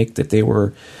pandemic that they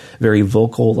were very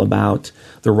vocal about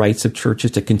the rights of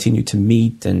churches to continue to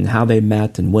meet and how they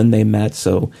met and when they met.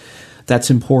 So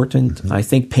that's important. I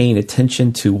think paying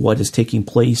attention to what is taking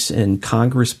place in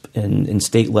Congress and in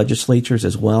state legislatures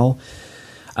as well.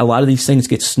 A lot of these things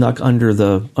get snuck under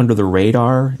the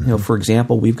radar. You know, for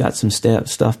example, we've got some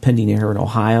stuff pending here in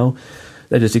Ohio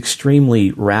that is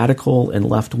extremely radical and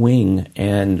left-wing,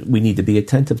 and we need to be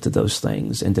attentive to those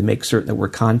things and to make certain that we're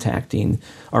contacting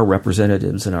our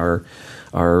representatives and our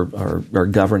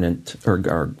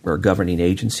governing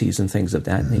agencies and things of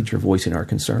that nature, voicing our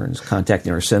concerns,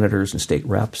 contacting our senators and state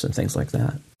reps and things like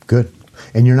that. Good.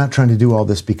 And you're not trying to do all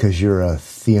this because you're a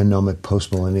theonomic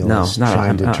postmillennialist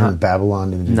trying to turn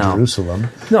Babylon into Jerusalem.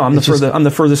 No, I'm the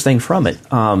furthest thing from it.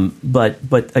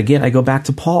 But again, I go back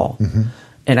to Paul.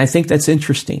 And I think that's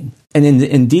interesting. And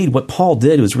indeed, what Paul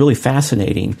did was really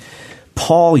fascinating.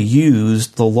 Paul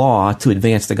used the law to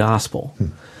advance the gospel.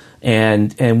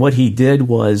 And what he did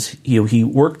was, he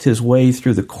worked his way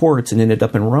through the courts and ended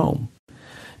up in Rome.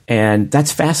 And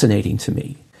that's fascinating to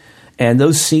me. And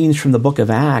those scenes from the book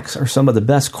of Acts are some of the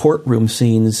best courtroom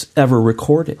scenes ever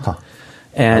recorded.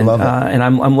 And I love it. And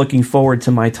I'm looking forward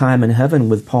to my time in heaven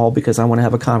with Paul, because I want to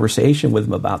have a conversation with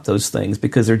him about those things,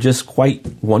 because they're just quite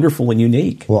wonderful and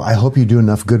unique. Well, I hope you do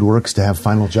enough good works to have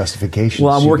final justification.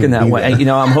 Well, I'm working that way.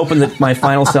 I'm hoping that my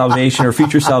final salvation or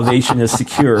future salvation is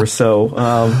secure. So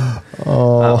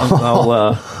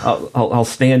I'll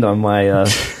stand on my.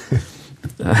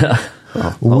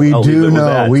 We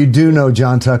do know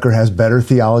John Tucker has better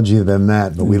theology than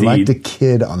that, but we like to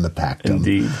kid on the Pactum.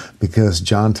 Indeed. Because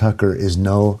John Tucker is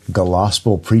no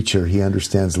gospel preacher. He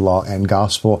understands law and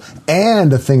gospel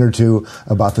and a thing or two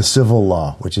about the civil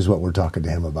law, which is what we're talking to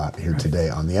him about here today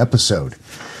on the episode.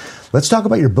 Let's talk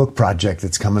about your book project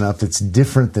that's coming up that's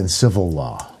different than civil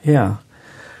law. Yeah.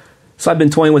 So I've been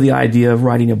toying with the idea of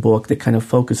writing a book that kind of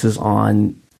focuses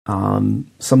on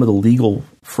some of the legal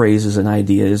phrases and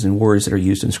ideas and words that are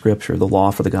used in Scripture, the law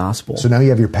for the gospel. So now you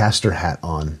have your pastor hat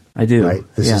on. I do. Right?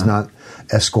 This is not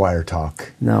Esquire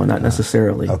talk. No, not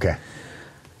necessarily. Okay.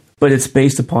 But it's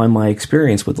based upon my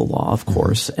experience with the law, of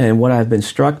course. And what I've been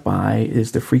struck by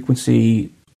is the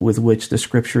frequency with which the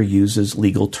Scripture uses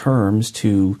legal terms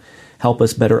to help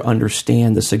us better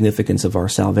understand the significance of our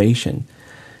salvation.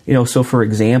 So for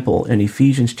example, in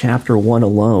Ephesians chapter 1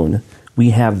 alone, we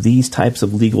have these types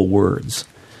of legal words: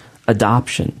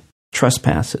 adoption,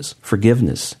 trespasses,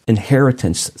 forgiveness,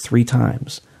 inheritance 3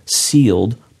 times,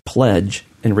 sealed, pledge,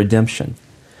 and redemption.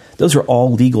 Those are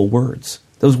all legal words.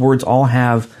 Those words all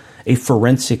have a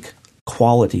forensic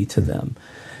quality to them.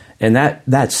 And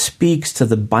that speaks to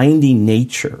the binding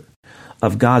nature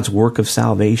of God's work of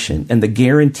salvation and the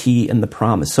guarantee and the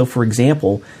promise. So, for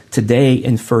example, today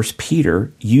in 1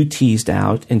 Peter, you teased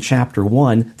out in chapter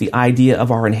 1 the idea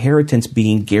of our inheritance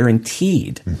being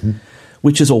guaranteed,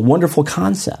 which is a wonderful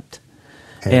concept.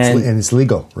 And it's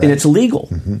legal, right? And it's legal.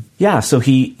 Yeah, so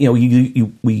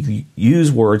we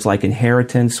use words like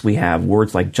inheritance. We have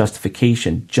words like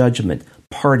justification, judgment,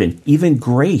 pardon, even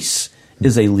grace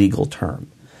is a legal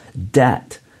term.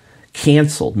 Debt,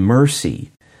 canceled,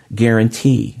 mercy,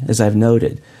 guarantee, as I've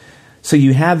noted. So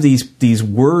you have these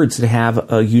words that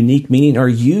have a unique meaning are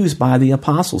used by the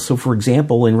apostles. So for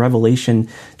example, in Revelation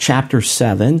chapter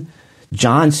 7,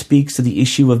 John speaks to the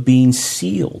issue of being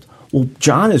sealed. Well,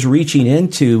 John is reaching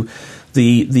into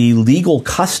the legal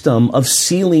custom of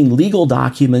sealing legal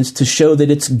documents to show that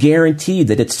it's guaranteed,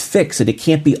 that it's fixed, that it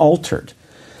can't be altered.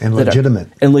 And legitimate.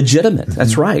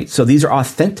 That's right. So these are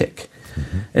authentic.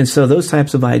 And so those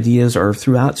types of ideas are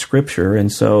throughout Scripture.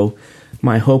 And so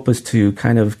my hope is to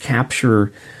kind of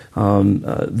capture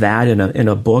that in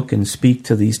a book and speak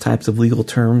to these types of legal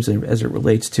terms as it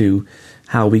relates to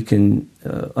how we can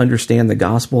understand the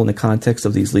gospel in the context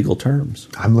of these legal terms.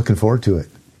 I'm looking forward to it.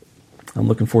 I'm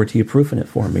looking forward to you proofing it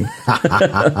for me.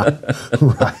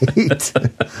 Right.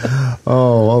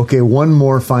 Oh, okay. One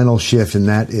more final shift, and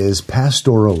that is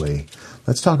pastorally.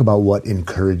 Let's talk about what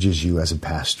encourages you as a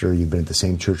pastor. You've been at the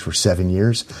same church for 7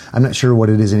 years. I'm not sure what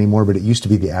it is anymore, but it used to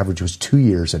be the average was 2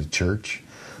 years at a church.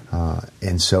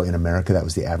 And so in America, that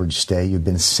was the average stay. You've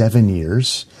been 7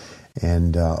 years,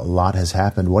 and a lot has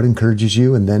happened. What encourages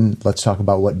you? And then let's talk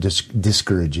about what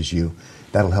discourages you.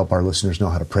 That'll help our listeners know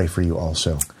how to pray for you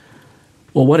also.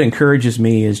 Well, what encourages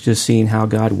me is just seeing how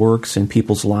God works in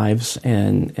people's lives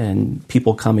and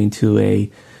people coming to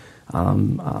a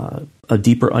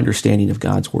deeper understanding of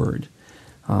God's Word,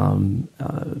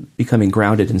 becoming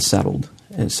grounded and settled,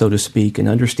 and so to speak, and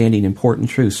understanding important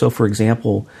truths. So, for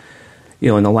example,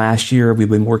 in the last year, we've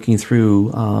been working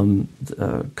through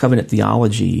covenant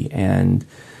theology and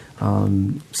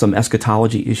some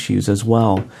eschatology issues as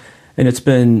well. And it's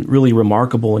been really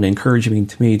remarkable and encouraging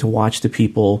to me to watch the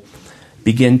people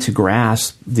begin to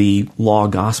grasp the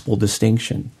law-gospel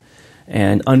distinction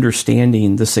and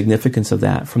understanding the significance of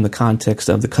that from the context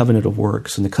of the covenant of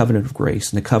works and the covenant of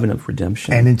grace and the covenant of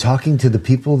redemption. And in talking to the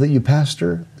people that you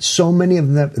pastor, so many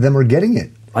of them are getting it.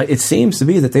 It seems to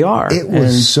be that they are. It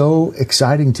was so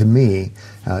exciting to me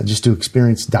just to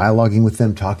experience dialoguing with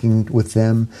them, talking with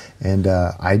them, and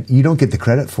you don't get the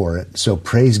credit for it. So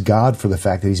praise God for the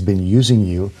fact that He's been using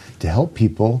you to help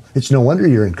people. It's no wonder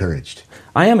you're encouraged.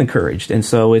 I am encouraged, and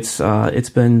so it's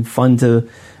been fun to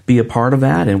be a part of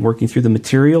that and working through the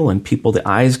material and people, the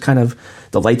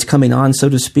lights coming on, so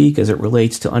to speak, as it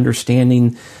relates to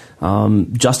understanding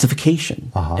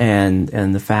justification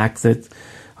and the fact that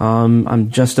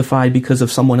I'm justified because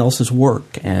of someone else's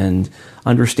work, and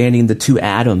understanding the two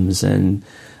Adams and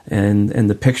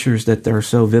the pictures that they're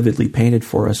so vividly painted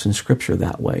for us in Scripture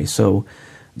that way. So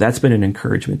that's been an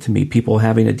encouragement to me, people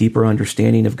having a deeper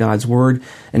understanding of God's Word,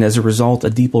 and as a result, a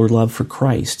deeper love for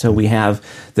Christ. So we have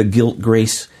the guilt,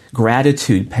 grace,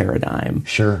 gratitude paradigm.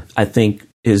 Sure. I think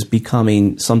is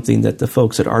becoming something that the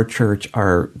folks at our church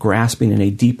are grasping in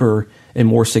a deeper and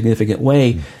more significant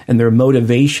way. And their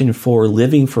motivation for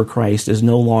living for Christ is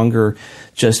no longer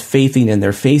just faithing in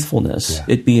their faithfulness,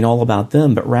 it being all about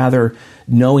them, but rather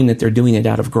knowing that they're doing it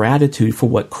out of gratitude for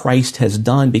what Christ has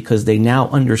done, because they now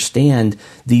understand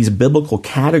these biblical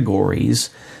categories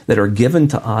that are given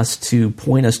to us to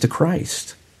point us to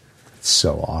Christ.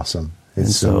 So awesome.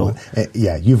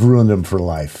 You've ruined them for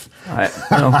life.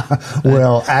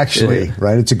 Well, actually,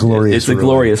 right? It's a glorious ruin. It's a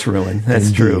glorious ruin. That's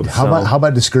Indeed. true. How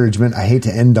about discouragement? I hate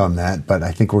to end on that, but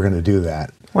I think we're going to do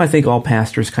that. Well, I think all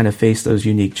pastors kind of face those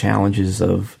unique challenges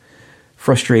of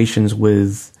frustrations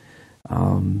with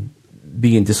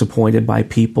being disappointed by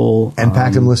people. And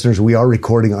Pactum listeners, we are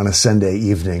recording on a Sunday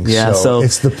evening, so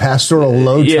it's the pastoral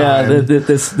low time. Yeah,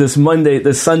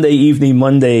 this Sunday evening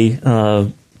Monday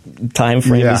time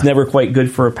frame is never quite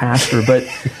good for a pastor, but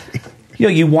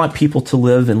you want people to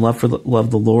live and love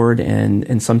the Lord,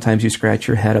 and sometimes you scratch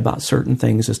your head about certain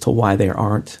things as to why they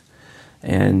aren't,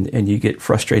 and you get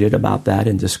frustrated about that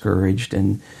and discouraged,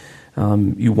 and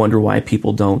you wonder why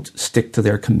people don't stick to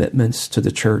their commitments to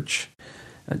the church.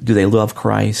 Do they love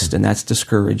Christ? And that's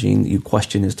discouraging. You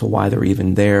question as to why they're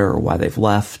even there, or why they've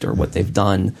left, or what they've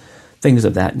done, things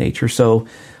of that nature. So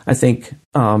I think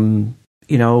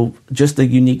just the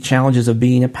unique challenges of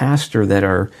being a pastor that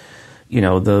are,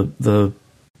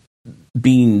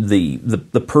 being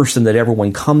the person that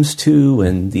everyone comes to,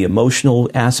 and the emotional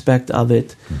aspect of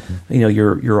it.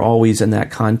 You're always in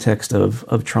that context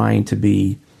of trying to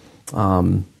be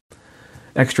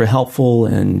extra helpful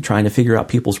and trying to figure out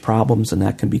people's problems, and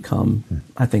that can become,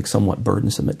 I think, somewhat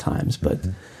burdensome at times. But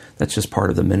that's just part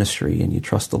of the ministry, and you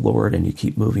trust the Lord, and you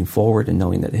keep moving forward and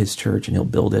knowing that His church, and He'll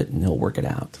build it, and He'll work it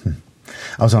out.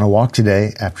 I was on a walk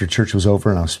today after church was over,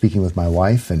 and I was speaking with my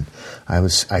wife, and I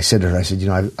said to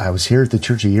her, I was here at the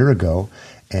church a year ago,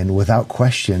 and without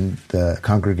question, the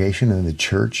congregation and the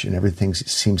church and everything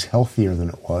seems healthier than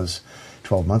it was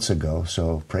 12 months ago.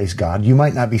 So praise God. You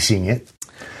might not be seeing it,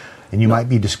 and you might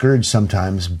be discouraged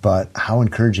sometimes, but how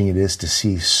encouraging it is to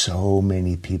see so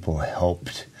many people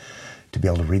helped to be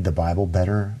able to read the Bible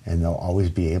better, and they'll always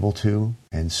be able to.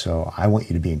 And so I want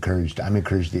you to be encouraged. I'm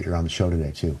encouraged that you're on the show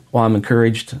today, too. Well, I'm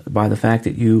encouraged by the fact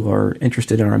that you are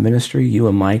interested in our ministry. You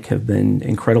and Mike have been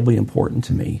incredibly important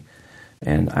to me,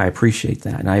 and I appreciate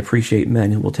that. And I appreciate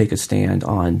men who will take a stand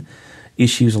on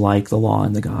issues like the law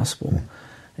and the gospel.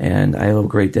 And I owe a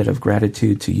great debt of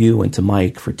gratitude to you and to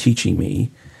Mike for teaching me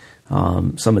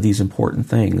some of these important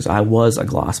things. I was a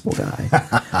gospel guy.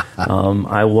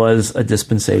 I was a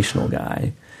dispensational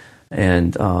guy.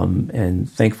 And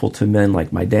thankful to men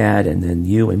like my dad and then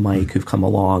you and Mike who've come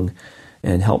along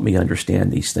and helped me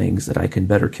understand these things, that I can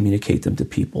better communicate them to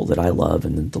people that I love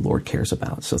and that the Lord cares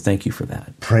about. So thank you for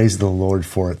that. Praise the Lord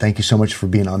for it. Thank you so much for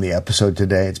being on the episode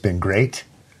today. It's been great.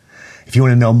 If you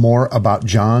want to know more about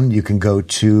John, you can go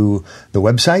to the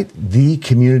website,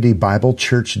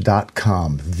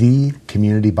 thecommunitybiblechurch.com,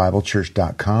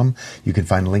 thecommunitybiblechurch.com. You can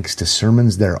find links to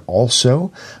sermons there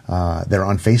also. They're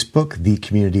on Facebook, The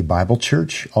Community Bible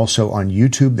Church. Also on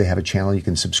YouTube, they have a channel you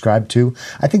can subscribe to.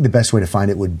 I think the best way to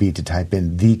find it would be to type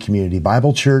in The Community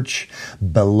Bible Church,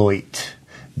 Beloit.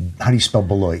 How do you spell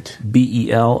Beloit?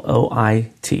 Beloit.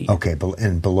 Okay,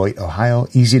 in Beloit, Ohio.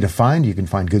 Easy to find. You can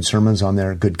find good sermons on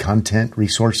there, good content,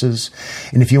 resources.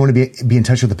 And if you want to be in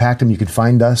touch with the Pactum, you can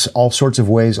find us all sorts of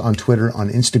ways on Twitter, on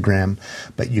Instagram,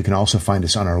 but you can also find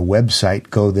us on our website.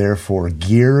 Go there for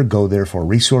gear, go there for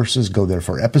resources, go there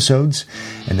for episodes,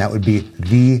 and that would be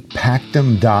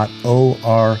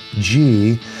thepactum.org.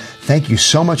 Thank you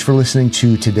so much for listening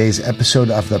to today's episode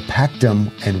of The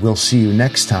Pactum, and we'll see you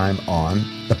next time on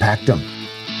The Pactum.